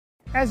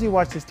As you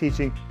watch this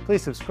teaching,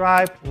 please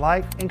subscribe,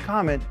 like, and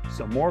comment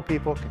so more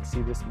people can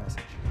see this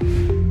message.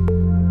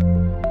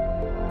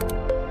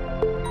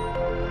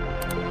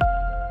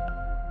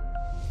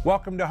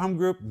 Welcome to Home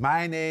Group.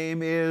 My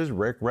name is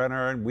Rick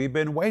Renner, and we've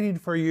been waiting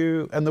for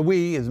you. And the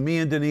we is me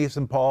and Denise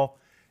and Paul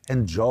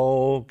and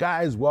Joel.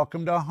 Guys,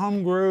 welcome to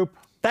Home Group.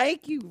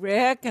 Thank you,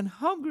 Rick. And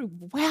Home Group,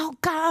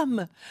 welcome.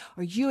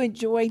 Are you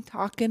enjoying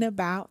talking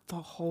about the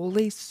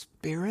Holy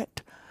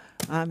Spirit?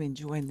 I'm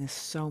enjoying this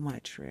so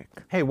much, Rick.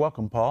 Hey,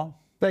 welcome, Paul.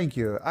 Thank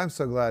you. I'm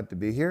so glad to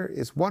be here.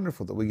 It's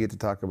wonderful that we get to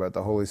talk about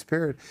the Holy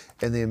Spirit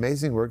and the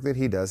amazing work that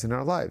He does in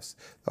our lives.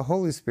 The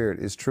Holy Spirit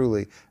is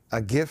truly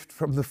a gift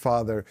from the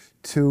Father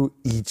to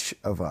each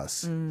of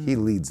us. He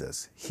leads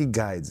us. He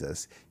guides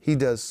us. He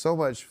does so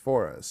much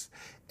for us,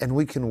 and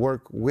we can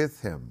work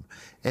with Him.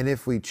 And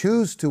if we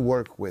choose to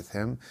work with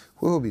Him,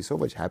 we will be so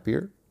much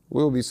happier.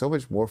 We will be so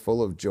much more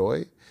full of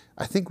joy.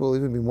 I think we'll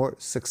even be more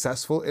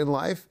successful in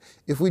life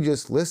if we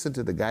just listen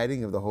to the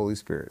guiding of the Holy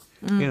Spirit.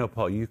 You know,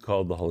 Paul, you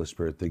called the Holy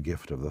Spirit the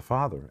gift of the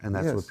Father, and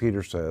that's what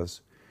Peter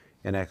says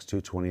in Acts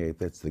 2:28.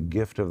 That's the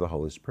gift of the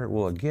Holy Spirit.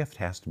 Well, a gift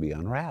has to be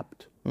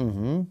unwrapped.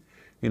 You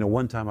know,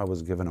 one time I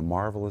was given a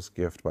marvelous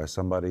gift by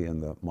somebody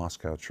in the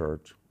Moscow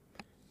church,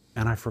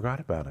 and I forgot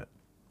about it.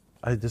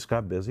 I just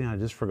got busy, and I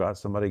just forgot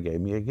somebody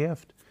gave me a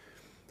gift.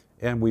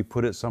 And we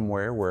put it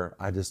somewhere where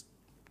I just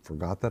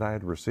forgot that I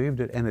had received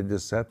it, and it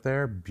just sat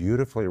there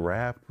beautifully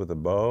wrapped with a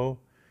bow,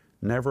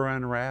 never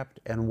unwrapped.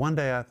 And one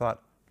day I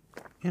thought,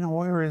 you know,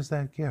 where is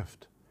that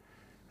gift?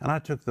 And I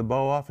took the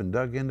bow off and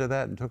dug into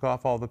that and took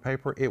off all the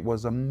paper. It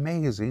was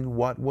amazing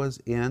what was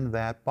in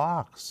that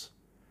box.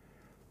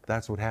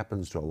 That's what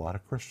happens to a lot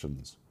of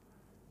Christians.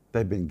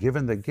 They've been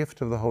given the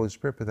gift of the Holy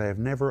Spirit, but they have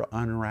never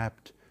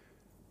unwrapped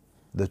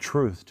the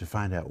truth to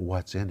find out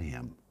what's in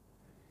Him.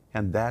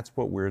 And that's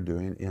what we're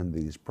doing in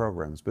these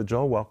programs. But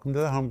Joel, welcome to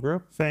the Home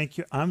Group. Thank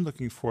you. I'm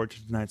looking forward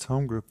to tonight's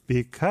home group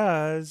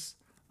because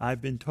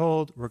I've been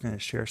told we're going to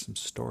share some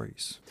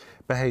stories.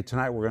 But hey,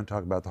 tonight we're going to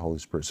talk about the Holy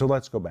Spirit. So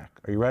let's go back.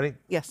 Are you ready?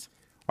 Yes.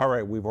 All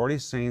right, we've already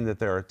seen that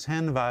there are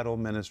 10 vital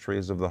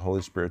ministries of the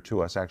Holy Spirit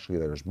to us. Actually,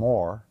 there's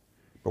more,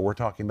 but we're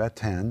talking about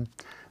 10.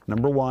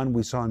 Number 1,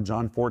 we saw in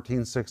John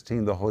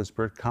 14:16, the Holy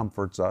Spirit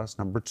comforts us.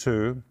 Number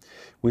 2,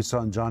 we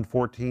saw in John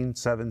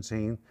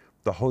 14:17,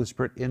 the Holy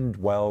Spirit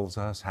indwells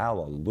us.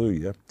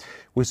 Hallelujah.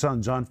 We saw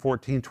in John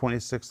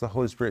 14:26, the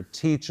Holy Spirit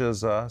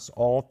teaches us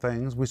all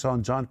things. We saw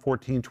in John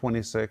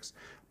 14:26,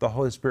 the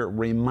Holy Spirit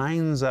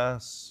reminds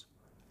us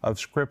of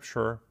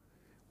Scripture,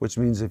 which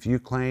means if you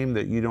claim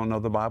that you don't know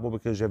the Bible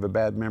because you have a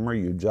bad memory,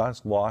 you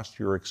just lost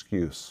your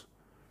excuse,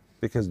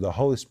 because the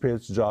Holy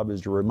Spirit's job is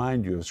to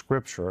remind you of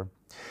Scripture.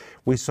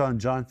 We saw in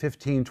John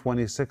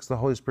 15:26, the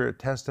Holy Spirit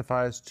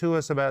testifies to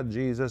us about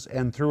Jesus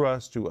and through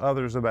us to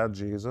others about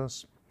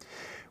Jesus.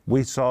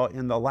 We saw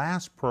in the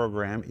last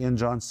program, in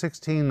John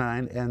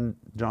 16:9 and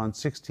John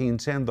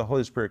 16:10, the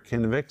Holy Spirit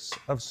convicts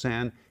of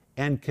sin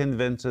and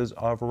convinces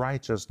of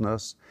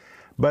righteousness.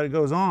 But it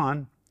goes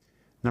on.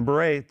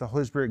 Number 8, the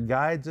Holy Spirit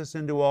guides us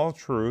into all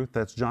truth.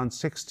 That's John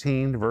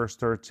 16, verse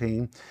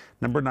 13.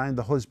 Number 9,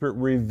 the Holy Spirit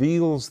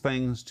reveals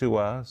things to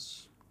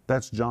us.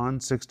 That's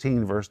John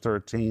 16, verse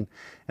 13.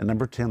 And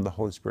number 10, the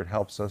Holy Spirit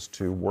helps us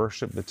to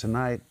worship. But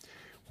tonight,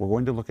 we're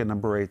going to look at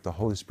number 8, the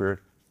Holy Spirit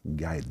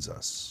guides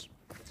us.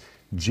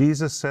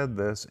 Jesus said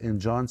this in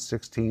John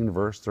 16,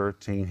 verse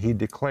 13. He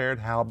declared,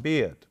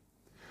 howbeit,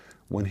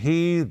 when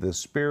He, the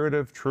Spirit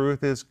of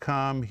truth, is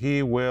come,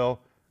 He will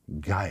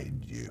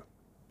guide you.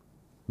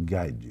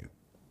 Guide you.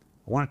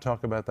 I want to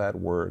talk about that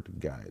word,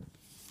 guide.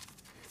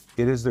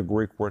 It is the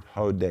Greek word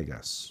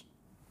hodegas.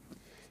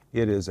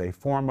 It is a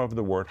form of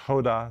the word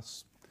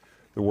hodos.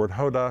 The word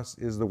hodos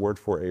is the word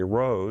for a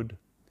road,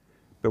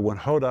 but when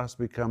hodos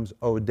becomes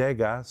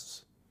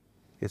odegas,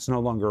 it's no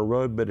longer a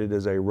road, but it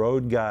is a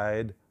road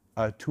guide,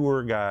 a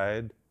tour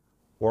guide,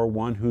 or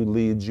one who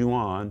leads you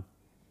on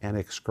an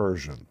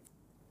excursion.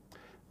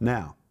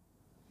 Now,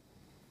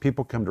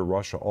 people come to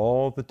Russia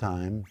all the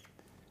time,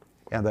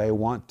 and they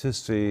want to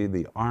see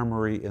the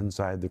armory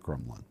inside the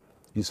Kremlin.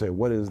 You say,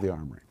 what is the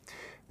armory?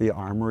 The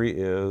armory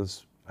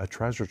is a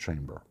treasure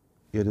chamber.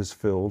 It is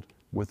filled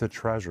with the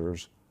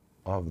treasures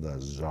of the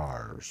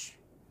czars.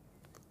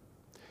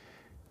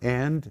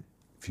 And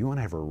if you want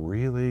to have a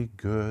really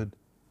good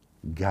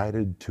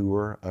guided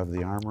tour of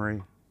the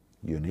armory,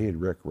 you need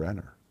Rick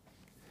Renner.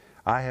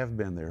 I have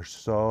been there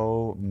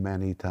so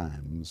many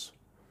times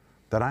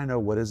that I know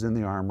what is in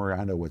the armory.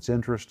 I know what's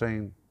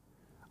interesting.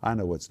 I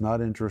know what's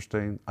not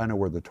interesting. I know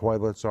where the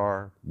toilets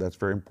are. That's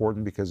very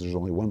important because there's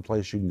only one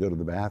place you can go to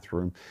the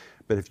bathroom.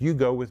 But if you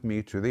go with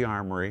me to the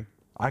armory,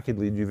 I could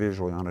lead you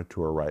visually on a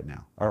tour right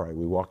now. All right,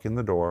 we walk in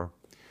the door,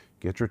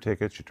 get your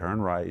tickets, you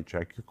turn right, you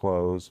check your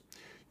clothes,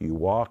 you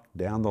walk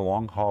down the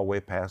long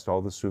hallway past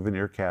all the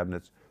souvenir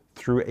cabinets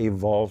through a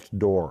vault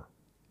door.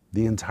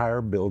 The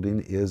entire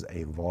building is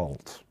a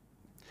vault.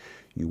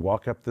 You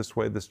walk up this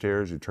way, the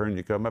stairs, you turn,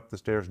 you come up the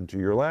stairs, and to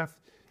your left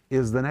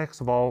is the next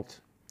vault,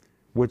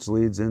 which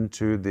leads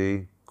into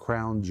the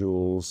crown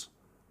jewels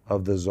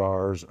of the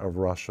czars of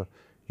Russia.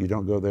 You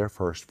don't go there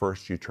first.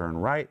 First, you turn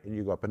right and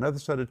you go up another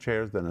set of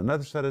chairs, then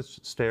another set of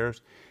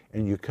stairs,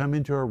 and you come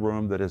into a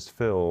room that is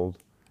filled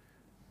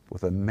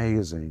with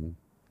amazing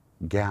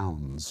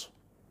gowns,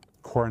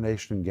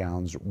 coronation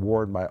gowns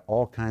worn by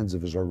all kinds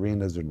of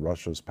Tsarinas in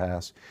Russia's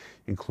past,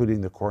 including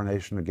the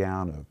coronation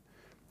gown of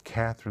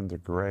Catherine the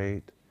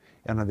Great.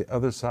 And on the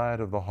other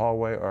side of the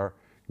hallway are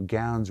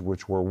gowns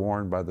which were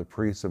worn by the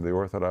priests of the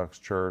Orthodox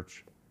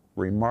Church,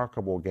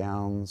 remarkable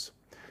gowns.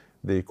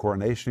 The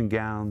coronation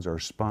gowns are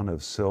spun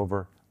of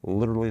silver.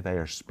 Literally, they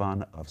are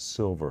spun of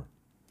silver.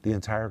 The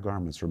entire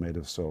garments are made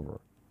of silver.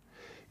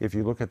 If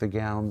you look at the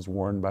gowns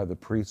worn by the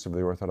priests of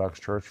the Orthodox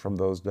Church from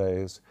those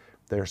days,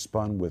 they're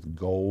spun with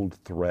gold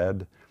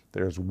thread.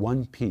 There's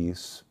one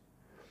piece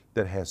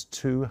that has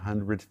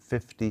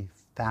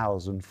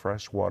 250,000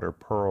 freshwater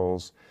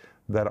pearls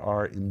that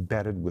are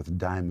embedded with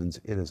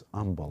diamonds. It is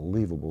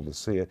unbelievable to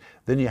see it.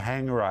 Then you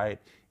hang right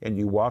and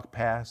you walk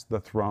past the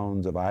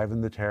thrones of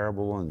Ivan the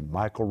Terrible and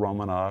Michael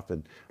Romanov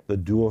and the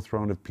dual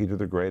throne of Peter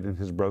the Great and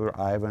his brother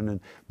Ivan. And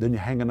then you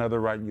hang another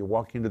right and you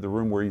walk into the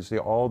room where you see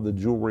all the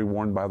jewelry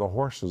worn by the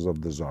horses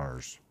of the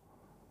czars.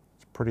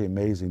 It's pretty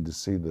amazing to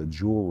see the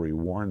jewelry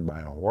worn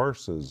by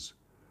horses,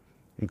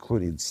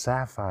 including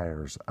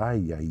sapphires.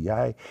 Ay, ay,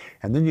 ay.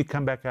 And then you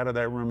come back out of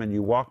that room and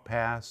you walk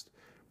past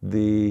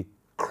the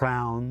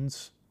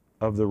crowns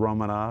of the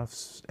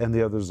Romanovs and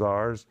the other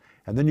czars,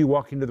 and then you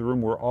walk into the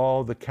room where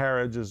all the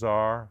carriages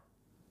are,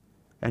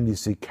 and you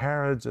see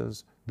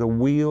carriages, the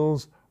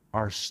wheels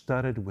are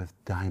studded with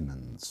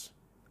diamonds.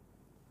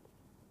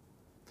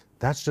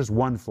 That's just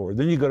one floor.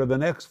 Then you go to the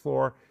next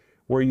floor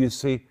where you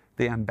see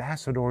the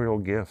ambassadorial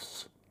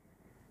gifts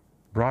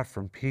brought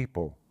from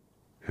people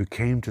who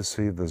came to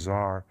see the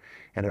czar,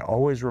 and it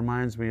always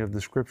reminds me of the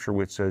scripture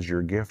which says,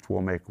 your gift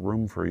will make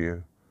room for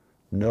you.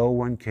 No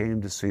one came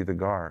to see the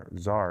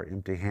czar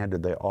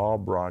empty-handed. They all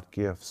brought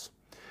gifts.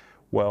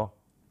 Well,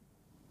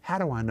 how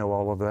do I know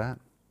all of that?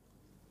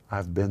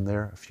 I've been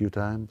there a few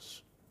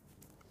times.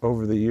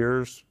 Over the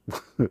years,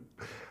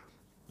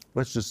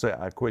 let's just say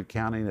I quit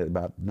counting at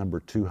about number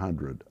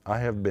 200. I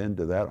have been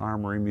to that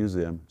Armory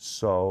Museum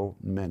so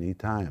many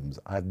times.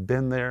 I've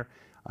been there.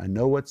 I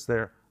know what's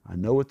there. I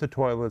know what the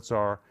toilets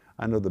are.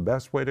 I know the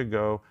best way to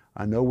go.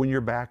 I know when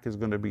your back is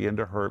going to begin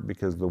to hurt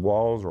because the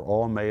walls are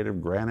all made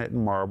of granite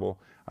and marble.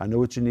 I know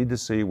what you need to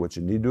see, what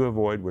you need to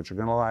avoid, what you're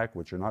going to like,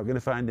 what you're not going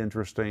to find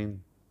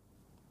interesting.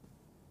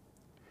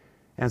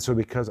 And so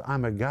because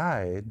I'm a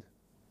guide,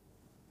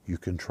 you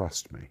can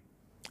trust me.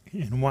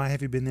 And why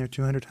have you been there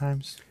 200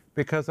 times?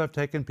 Because I've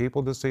taken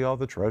people to see all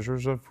the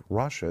treasures of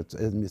Russia.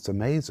 It's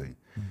amazing.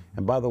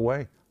 And by the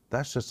way,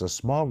 that's just a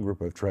small group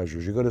of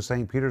treasures. You go to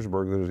St.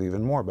 Petersburg, there's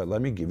even more. But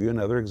let me give you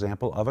another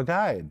example of a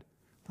guide.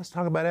 Let's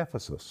talk about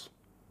Ephesus,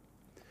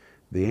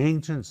 the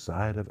ancient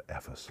site of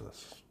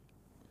Ephesus.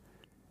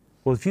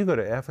 Well, if you go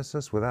to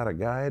Ephesus without a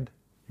guide,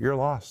 you're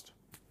lost.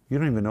 You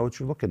don't even know what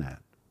you're looking at.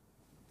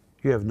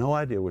 You have no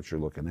idea what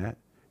you're looking at.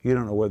 You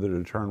don't know whether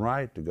to turn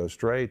right, to go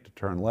straight, to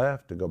turn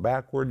left, to go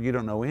backward. You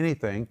don't know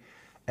anything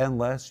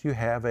unless you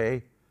have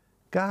a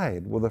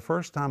guide. Well, the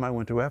first time I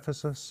went to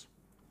Ephesus,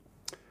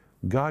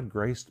 God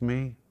graced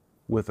me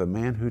with a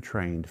man who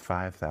trained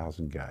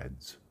 5,000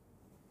 guides.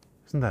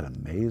 Isn't that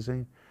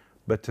amazing?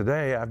 But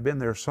today, I've been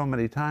there so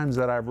many times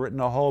that I've written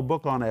a whole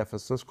book on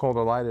Ephesus called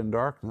A Light in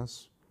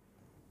Darkness.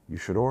 You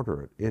should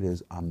order it. It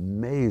is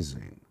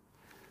amazing.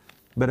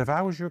 But if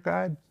I was your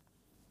guide,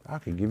 I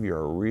could give you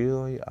a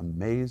really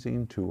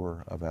amazing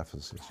tour of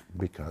Ephesus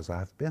because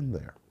I've been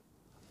there.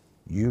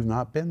 You've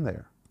not been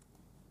there.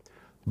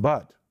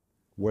 But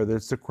whether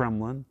it's the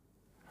Kremlin,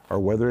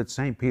 or whether it's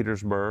St.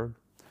 Petersburg,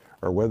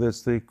 or whether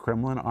it's the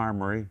Kremlin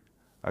Armory,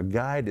 a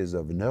guide is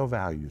of no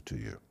value to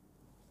you.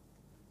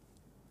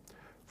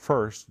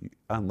 First,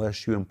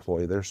 unless you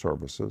employ their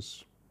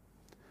services.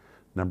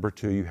 Number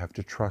two, you have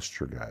to trust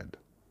your guide.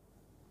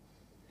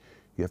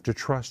 You have to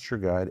trust your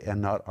guide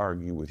and not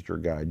argue with your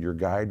guide. Your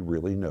guide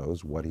really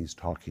knows what he's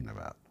talking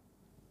about.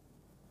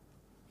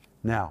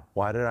 Now,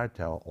 why did I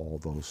tell all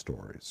those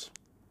stories?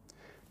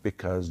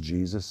 Because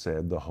Jesus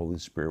said the Holy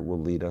Spirit will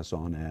lead us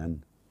on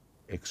an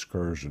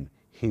excursion.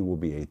 He will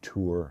be a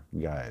tour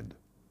guide,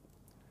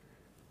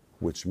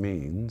 which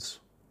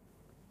means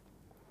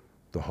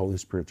the Holy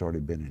Spirit's already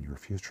been in your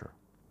future.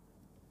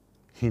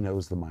 He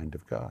knows the mind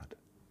of God.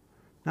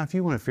 Now, if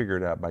you want to figure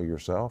it out by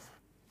yourself,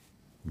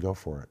 go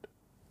for it.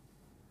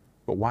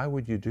 But why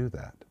would you do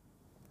that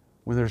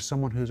when there's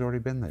someone who's already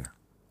been there?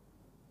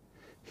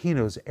 He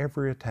knows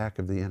every attack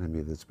of the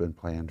enemy that's been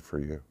planned for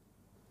you.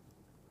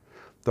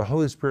 The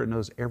Holy Spirit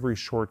knows every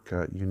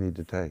shortcut you need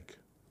to take.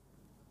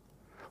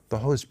 The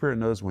Holy Spirit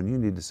knows when you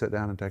need to sit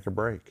down and take a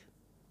break.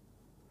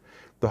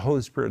 The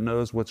Holy Spirit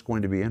knows what's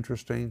going to be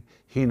interesting.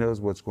 He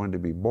knows what's going to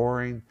be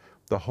boring.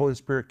 The Holy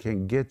Spirit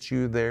can get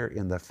you there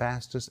in the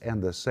fastest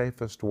and the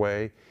safest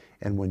way.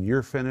 And when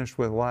you're finished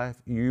with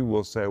life, you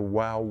will say,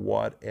 wow,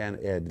 what an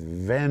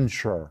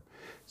adventure.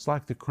 It's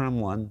like the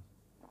Kremlin.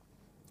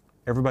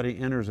 Everybody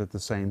enters at the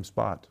same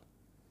spot.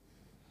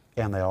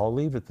 And they all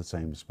leave at the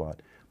same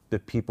spot.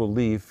 that people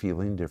leave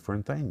feeling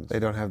different things. They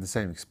don't have the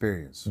same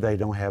experience. They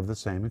don't have the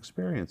same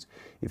experience.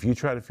 If you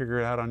try to figure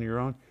it out on your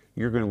own,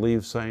 you're going to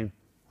leave saying,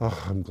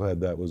 oh, I'm glad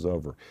that was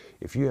over.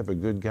 If you have a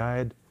good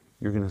guide,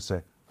 you're going to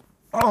say,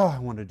 oh, I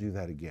want to do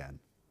that again.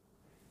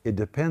 It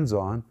depends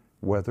on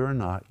whether or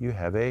not you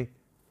have a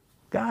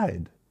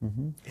guide.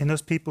 And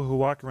those people who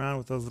walk around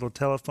with those little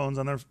telephones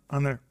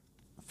on their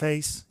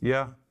face,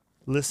 Yeah.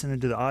 listening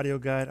to the audio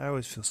guide, I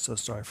always feel so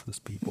sorry for those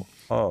people.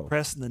 Oh.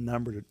 Pressing the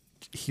number to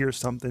hear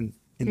something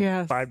in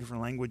Yes. 5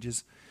 different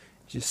languages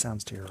just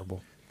sounds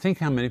terrible. Think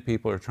how many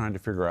people are trying to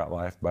figure out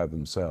life by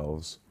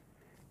themselves,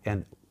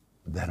 and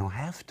they don't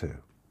have to.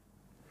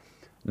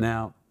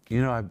 Now,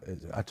 you know,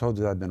 I told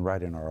you I've been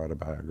writing our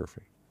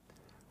autobiography.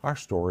 Our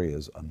story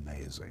is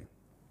amazing.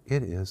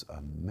 It is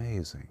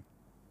amazing.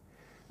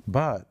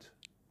 But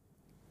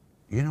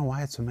you know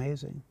why it's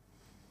amazing?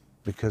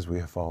 Because we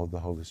have followed the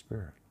Holy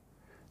Spirit.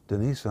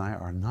 Denise and I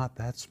are not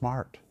that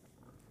smart.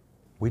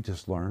 We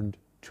just learned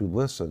to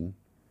listen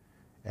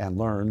and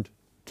learned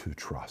to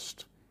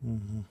trust.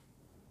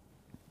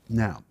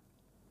 Now,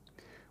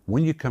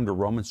 when you come to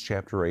Romans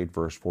chapter 8,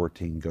 verse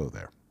 14, go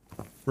there.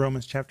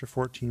 Romans chapter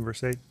 14,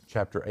 verse 8.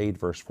 Chapter 8,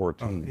 verse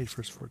 14. 8,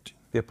 verse 14.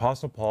 The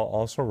Apostle Paul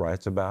also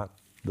writes about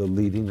the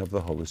leading of the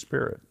Holy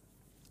Spirit.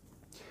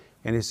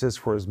 And he says,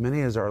 for as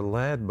many as are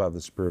led by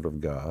the Spirit of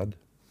God,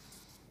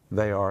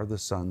 they are the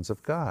sons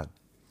of God.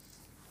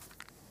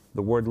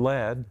 The word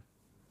led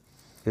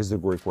is the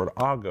Greek word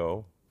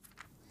ago.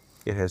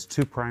 It has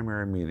two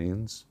primary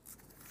meanings.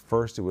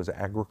 First, it was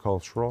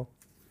agricultural,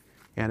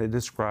 and it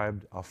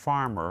described a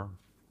farmer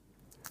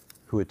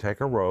who would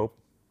take a rope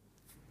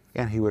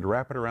and he would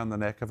wrap it around the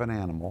neck of an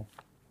animal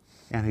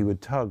and he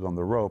would tug on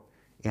the rope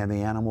and the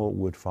animal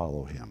would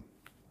follow him.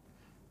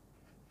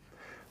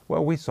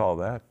 Well, we saw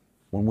that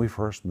when we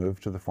first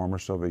moved to the former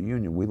Soviet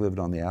Union. We lived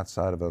on the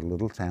outside of a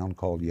little town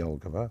called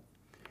Yelgova,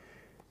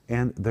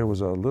 and there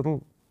was a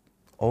little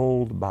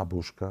old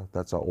babushka,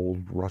 that's an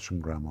old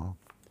Russian grandma,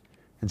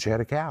 and she had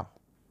a cow.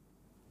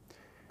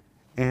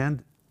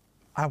 And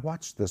I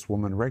watched this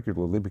woman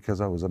regularly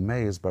because I was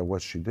amazed by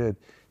what she did.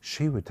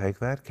 She would take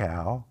that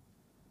cow,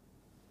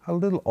 a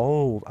little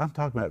old, I'm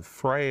talking about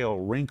frail,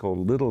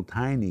 wrinkled, little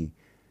tiny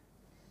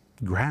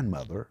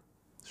grandmother.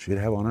 She'd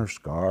have on her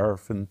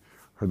scarf and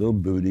her little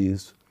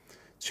booties.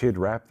 She'd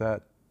wrap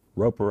that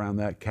rope around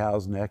that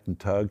cow's neck and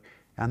tug,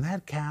 and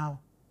that cow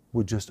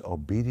would just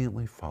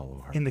obediently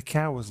follow her. And the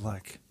cow was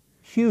like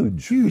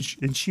Huge. huge,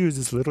 and she was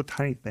this little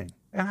tiny thing.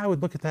 And I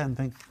would look at that and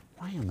think,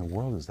 why in the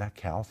world is that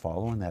cow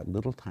following that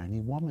little tiny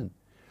woman?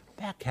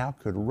 That cow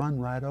could run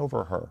right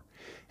over her.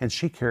 And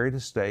she carried a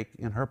stake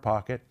in her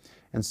pocket,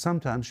 and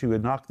sometimes she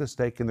would knock the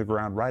stake in the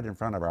ground right in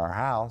front of our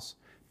house,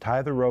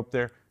 tie the rope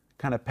there,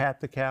 kind of pat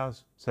the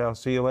cows, say, I'll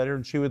see you later,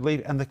 and she would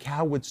leave, and the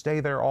cow would stay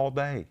there all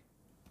day.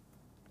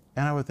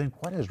 And I would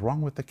think, what is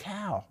wrong with the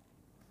cow?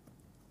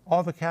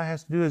 All the cow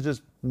has to do is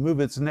just move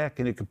its neck,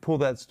 and it could pull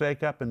that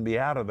stake up and be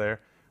out of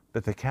there,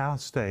 but the cow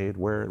stayed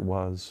where it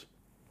was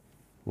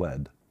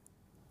led.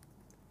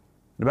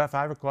 And about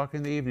 5 o'clock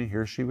in the evening,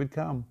 here she would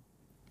come.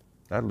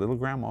 That little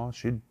grandma,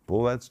 she'd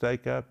pull that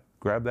stake up,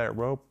 grab that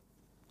rope,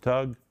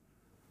 tug,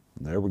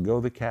 and there would go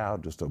the cow,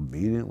 just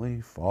obediently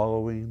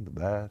following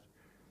that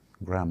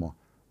grandma.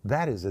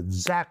 That is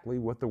exactly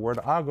what the word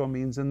ago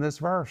means in this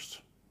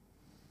verse.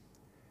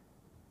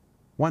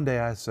 One day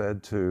I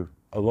said to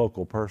a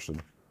local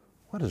person,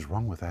 what is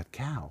wrong with that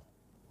cow?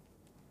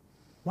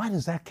 Why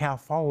does that cow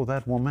follow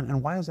that woman,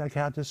 and why does that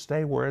cow just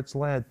stay where it's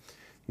led?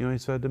 You know, he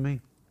said to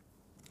me,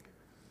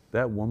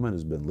 that woman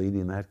has been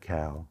leading that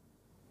cow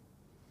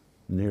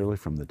nearly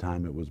from the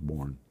time it was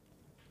born.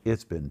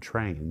 It's been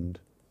trained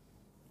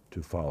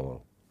to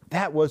follow.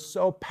 That was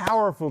so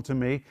powerful to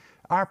me.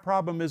 Our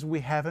problem is we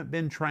haven't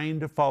been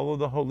trained to follow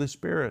the Holy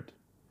Spirit.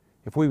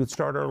 If we would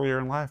start earlier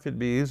in life, it'd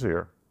be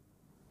easier.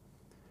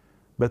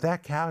 But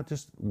that cow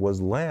just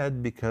was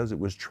led because it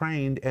was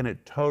trained, and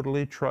it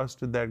totally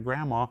trusted that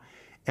grandma.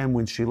 And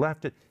when she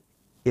left it,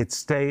 it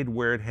stayed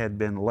where it had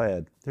been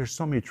led. There's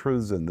so many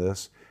truths in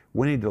this.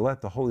 We need to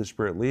let the Holy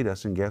Spirit lead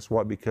us, and guess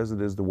what? Because it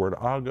is the word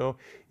ago,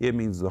 it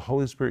means the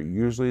Holy Spirit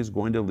usually is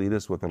going to lead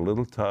us with a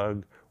little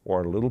tug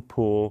or a little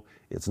pull.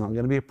 It's not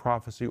going to be a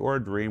prophecy or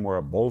a dream or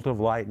a bolt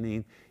of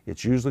lightning.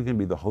 It's usually going to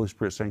be the Holy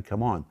Spirit saying,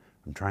 come on,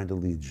 I'm trying to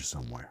lead you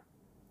somewhere.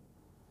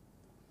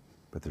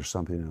 But there's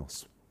something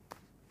else.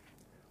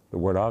 The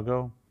word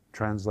ago,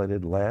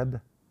 translated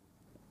led,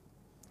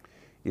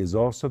 is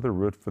also the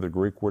root for the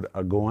Greek word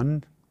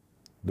agon,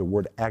 the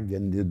word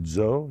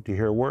agonizo. Do you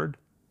hear a word?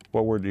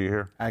 What word do you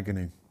hear?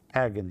 Agony.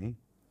 Agony.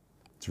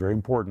 It's very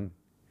important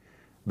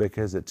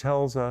because it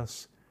tells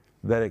us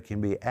that it can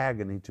be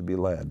agony to be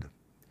led.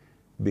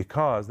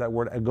 Because that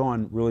word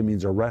agon really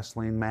means a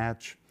wrestling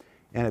match,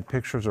 and it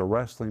pictures a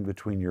wrestling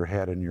between your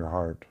head and your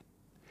heart.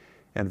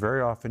 And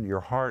very often your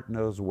heart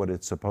knows what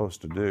it's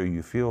supposed to do.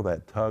 You feel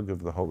that tug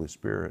of the Holy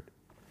Spirit,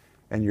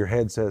 and your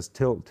head says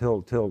tilt,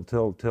 tilt, tilt,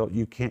 tilt, tilt.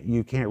 You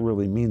can't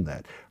really mean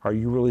that. Are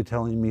you really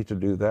telling me to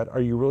do that?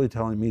 Are you really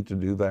telling me to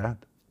do that?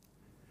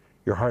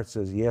 Your heart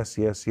says yes,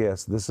 yes,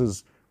 yes. This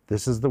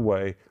is the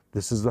way.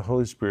 This is the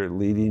Holy Spirit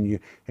leading you,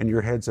 and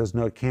your head says,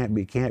 no, it can't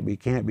be, can't be,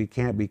 can't be,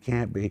 can't be,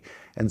 can't be.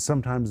 And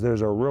sometimes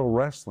there's a real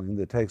wrestling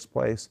that takes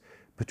place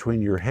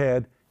between your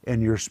head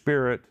and your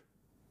spirit.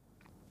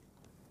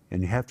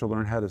 And you have to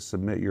learn how to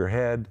submit your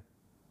head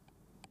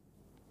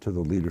to the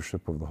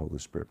leadership of the Holy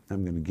Spirit.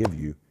 I'm going to give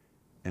you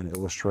an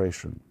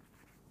illustration.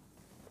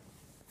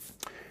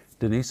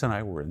 Denise and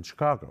I were in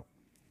Chicago,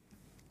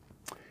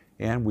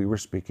 and we were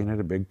speaking at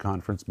a big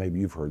conference. Maybe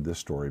you've heard this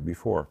story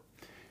before.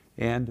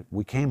 And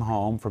we came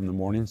home from the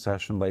morning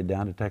session, laid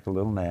down to take a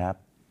little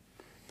nap,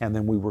 and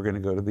then we were going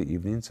to go to the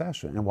evening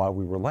session. And while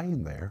we were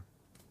laying there,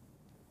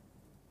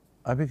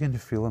 I began to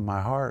feel in my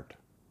heart,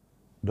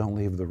 don't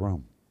leave the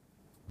room.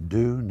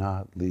 Do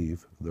not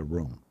leave the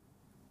room.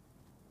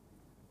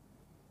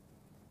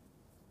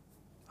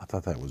 I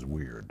thought that was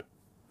weird.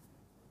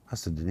 I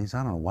said, Denise,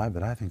 I don't know why,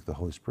 but I think the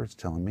Holy Spirit's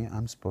telling me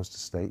I'm supposed to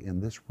stay in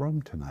this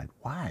room tonight.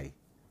 Why?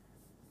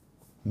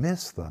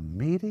 Miss the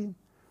meeting?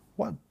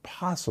 What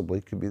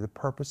possibly could be the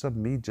purpose of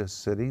me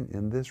just sitting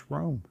in this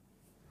room?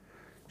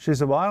 She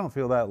said, well, I don't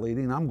feel that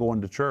leading. I'm going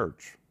to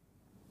church.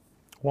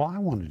 Well, I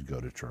wanted to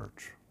go to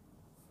church.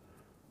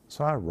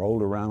 So I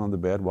rolled around on the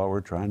bed while we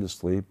were trying to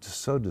sleep,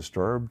 just so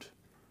disturbed.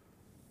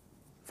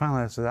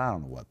 Finally, I said, I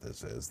don't know what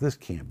this is. This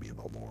can't be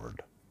the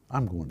Lord.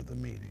 I'm going to the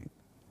meeting.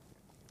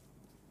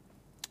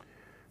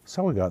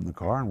 So we got in the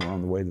car and we're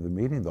on the way to the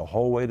meeting. The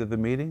whole way to the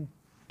meeting,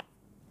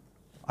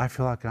 I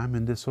feel like I'm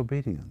in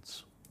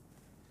disobedience.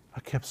 I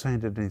kept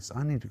saying to Denise,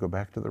 I need to go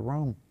back to the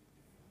room.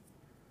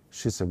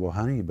 She said, well,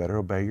 honey, you better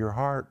obey your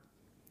heart.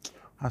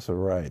 I said,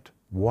 right.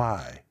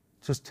 Why?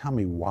 Just tell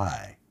me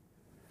why.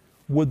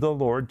 Would the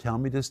Lord tell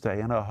me to stay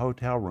in a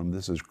hotel room?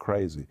 This is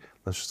crazy.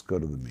 Let's just go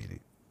to the meeting.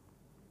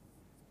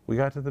 We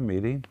got to the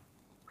meeting,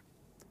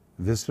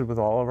 visited with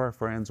all of our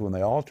friends. When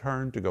they all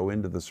turned to go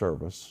into the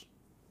service,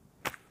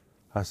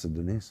 I said,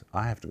 Denise,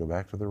 I have to go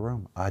back to the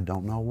room. I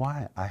don't know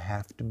why. I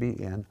have to be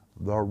in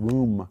the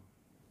room.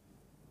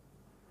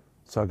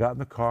 So I got in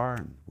the car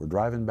and we're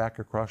driving back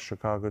across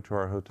Chicago to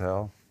our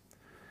hotel.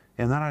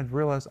 And then I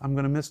realized I'm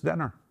going to miss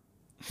dinner.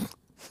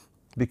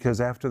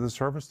 Because after the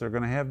service, they're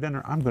going to have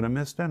dinner. I'm going to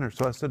miss dinner.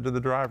 So I said to the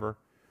driver,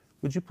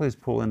 would you please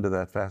pull into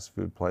that fast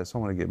food place? I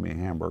want to get me a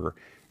hamburger.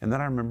 And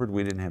then I remembered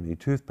we didn't have any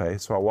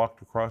toothpaste. So I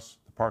walked across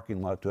the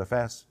parking lot to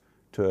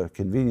a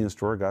convenience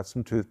store, got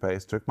some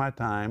toothpaste, took my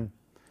time.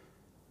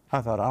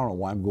 I thought, I don't know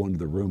why I'm going to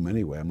the room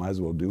anyway. I might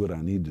as well do what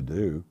I need to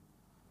do.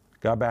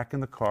 Got back in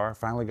the car,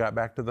 finally got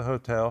back to the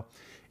hotel.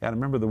 And I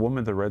remember the woman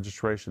at the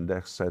registration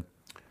desk said,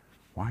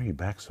 why are you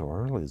back so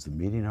early? Is the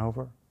meeting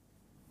over?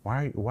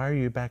 Why are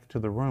you back to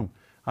the room?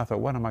 I thought,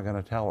 what am I going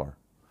to tell her?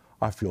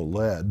 I feel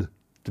led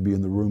to be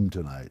in the room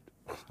tonight.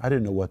 I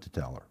didn't know what to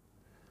tell her.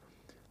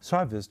 So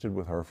I visited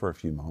with her for a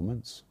few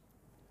moments.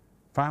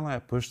 Finally, I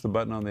pushed the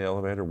button on the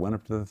elevator, went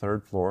up to the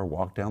 3rd floor,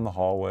 walked down the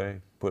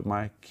hallway, put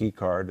my key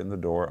card in the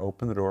door,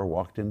 opened the door,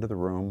 walked into the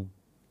room.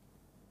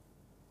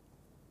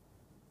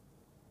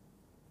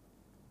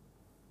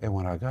 And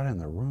when I got in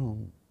the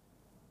room,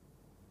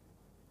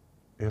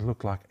 it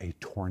looked like a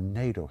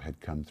tornado had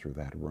come through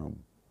that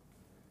room.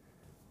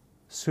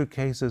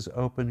 Suitcases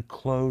open,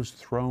 clothes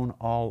thrown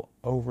all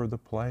over the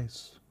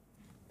place.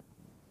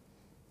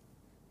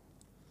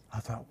 I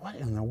thought, what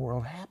in the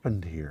world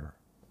happened here?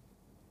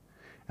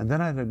 And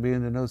then I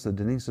began to notice that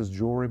Denise's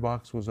jewelry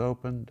box was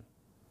opened.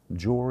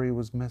 Jewelry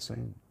was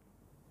missing.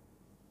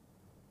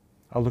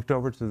 I looked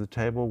over to the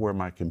table where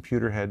my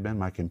computer had been.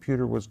 My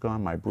computer was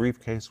gone. My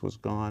briefcase was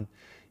gone.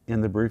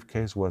 In the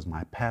briefcase was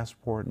my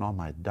passport and all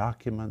my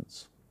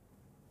documents.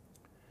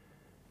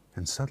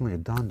 And suddenly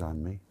it dawned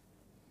on me,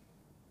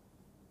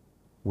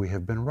 we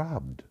have been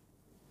robbed.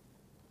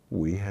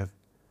 We have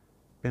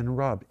been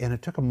robbed. And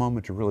it took a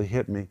moment to really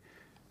hit me,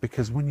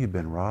 because when you've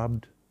been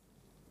robbed,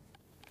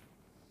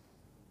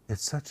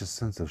 it's such a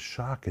sense of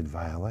shock and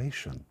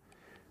violation.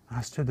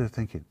 I stood there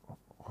thinking,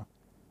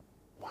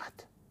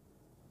 what?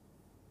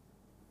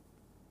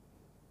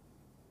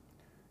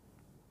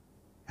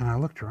 And I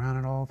looked around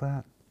at all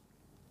that,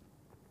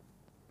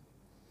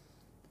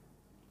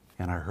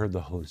 and I heard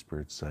the Holy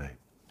Spirit say,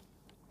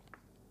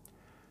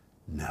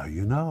 now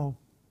you know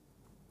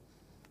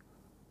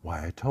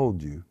why I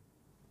told you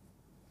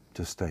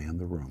to stay in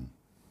the room.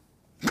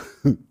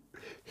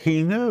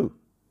 He knew.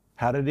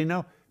 How did he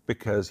know?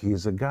 Because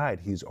he's a guide.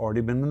 He's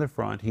already been in the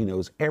front. He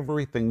knows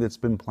everything that's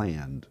been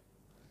planned.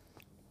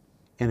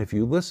 And if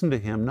you listen to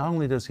him, not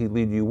only does he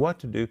lead you what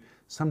to do,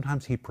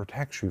 sometimes he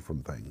protects you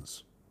from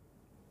things.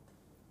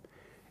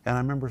 And I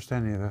remember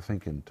standing there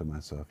thinking to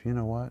myself, you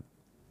know what?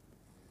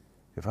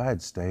 If I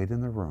had stayed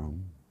in the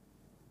room,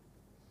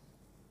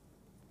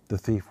 the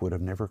thief would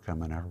have never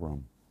come in our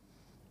room.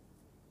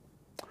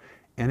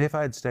 And if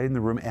I had stayed in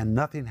the room and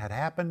nothing had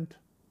happened,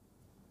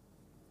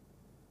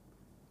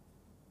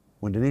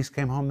 when Denise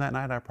came home that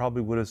night, I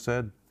probably would have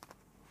said,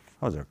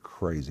 that was a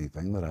crazy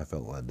thing that I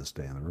felt led to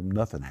stay in the room.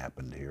 Nothing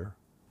happened here.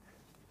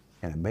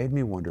 And it made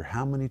me wonder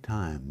how many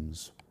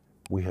times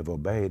we have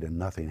obeyed and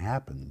nothing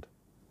happened.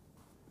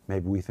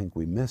 Maybe we think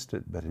we missed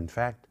it, but in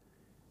fact,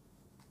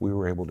 we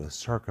were able to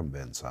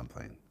circumvent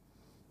something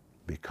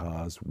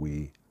because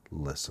we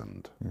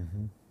listened.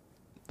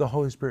 The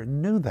Holy Spirit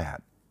knew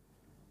that.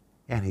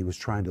 And he was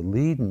trying to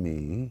lead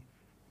me,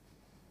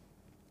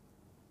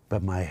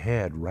 but my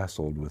head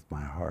wrestled with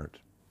my heart.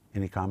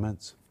 Any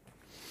comments?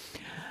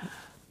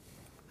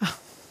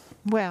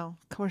 Well,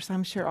 of course,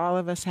 I'm sure all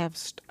of us have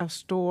a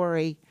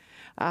story.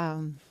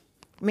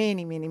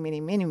 Many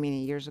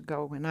years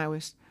ago, when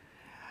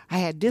I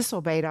had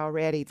disobeyed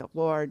already the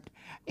Lord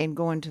and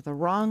going to the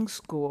wrong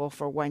school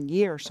for 1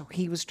 year. So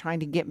he was trying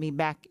to get me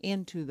back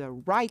into the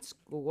right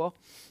school.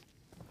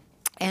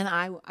 And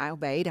I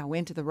obeyed. I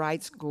went to the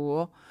right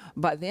school,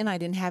 but then I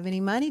didn't have any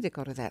money to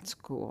go to that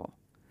school.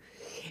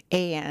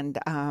 And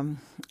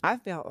I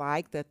felt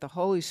like that the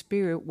Holy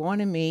Spirit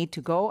wanted me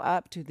to go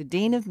up to the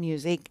Dean of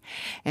Music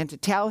and to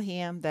tell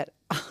him that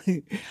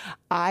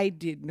I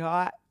did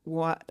not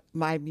want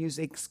my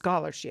music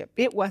scholarship.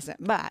 It wasn't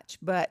much,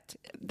 but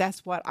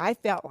that's what I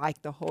felt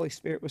like the Holy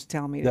Spirit was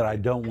telling me. That I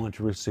don't want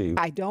to receive.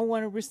 I don't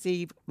want to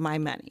receive my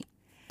money.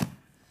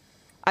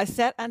 I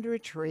sat under a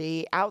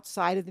tree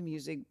outside of the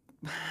music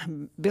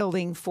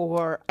building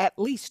for at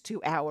least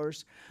 2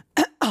 hours,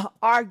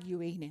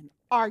 arguing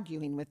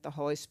with the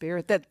Holy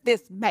Spirit that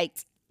this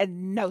makes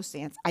no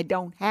sense. I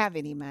don't have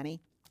any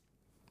money.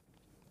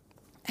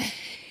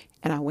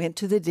 And I went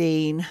to the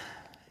dean,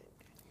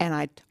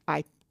 and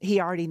he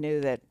already knew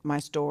that my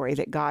story,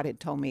 that God had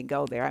told me to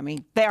go there. I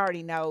mean, they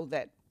already know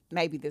that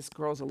maybe this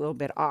girl's a little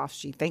bit off.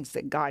 She thinks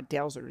that God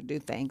tells her to do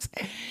things.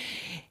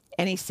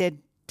 And he said,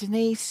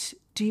 Denise,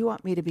 do you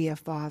want me to be a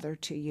father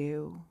to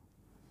you?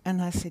 And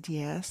I said,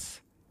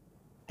 yes.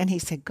 And he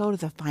said, go to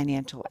the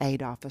financial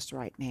aid office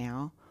right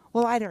now.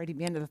 Well, I'd already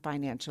been to the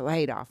financial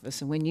aid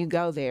office, and when you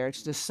go there,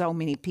 it's just so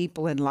many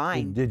people in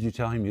line. Did you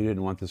tell him you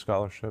didn't want the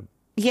scholarship?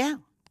 Yeah.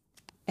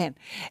 And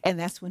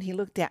that's when he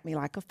looked at me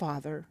like a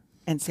father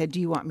and said, do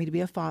you want me to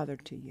be a father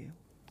to you?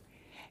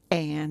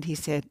 And he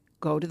said,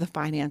 go to the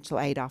financial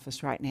aid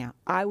office right now.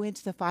 I went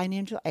to the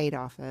financial aid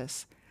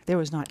office. There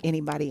was not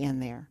anybody in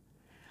there.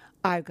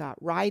 I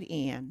got right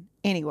in.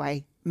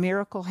 Anyway,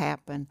 miracle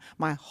happened.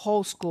 My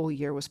whole school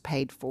year was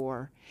paid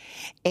for.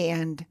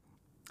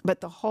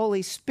 But the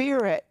Holy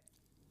Spirit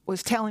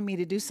was telling me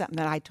to do something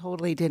that I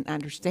totally didn't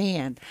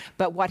understand.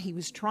 But what he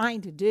was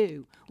trying to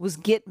do was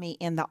get me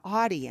in the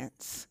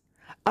audience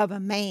of a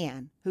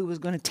man who was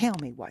going to tell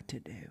me what to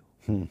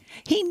do.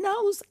 He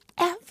knows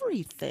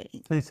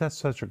everything. Denise, that's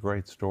such a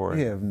great story.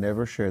 We have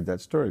never shared that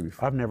story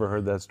before. I've never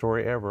heard that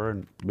story ever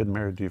and been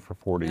married to you for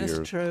 40 years.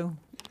 That's true.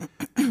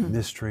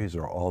 Mysteries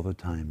are all the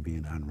time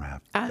being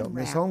unwrapped. Don't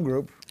miss home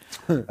group.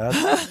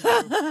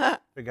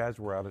 Hey guys,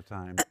 we're out of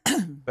time.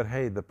 But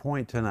hey, the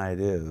point tonight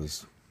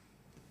is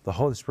the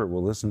Holy Spirit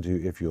will listen to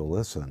you if you'll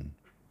listen.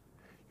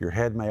 Your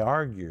head may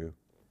argue,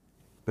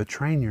 but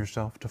train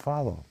yourself to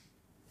follow.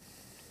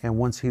 And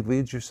once he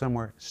leads you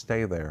somewhere,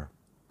 stay there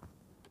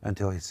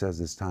until he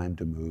says it's time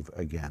to move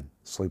again.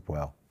 Sleep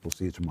well. We'll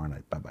see you tomorrow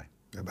night. Bye-bye.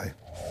 Bye-bye.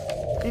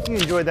 If you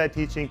enjoyed that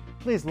teaching,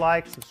 please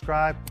like,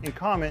 subscribe, and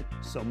comment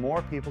so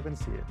more people can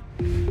see it.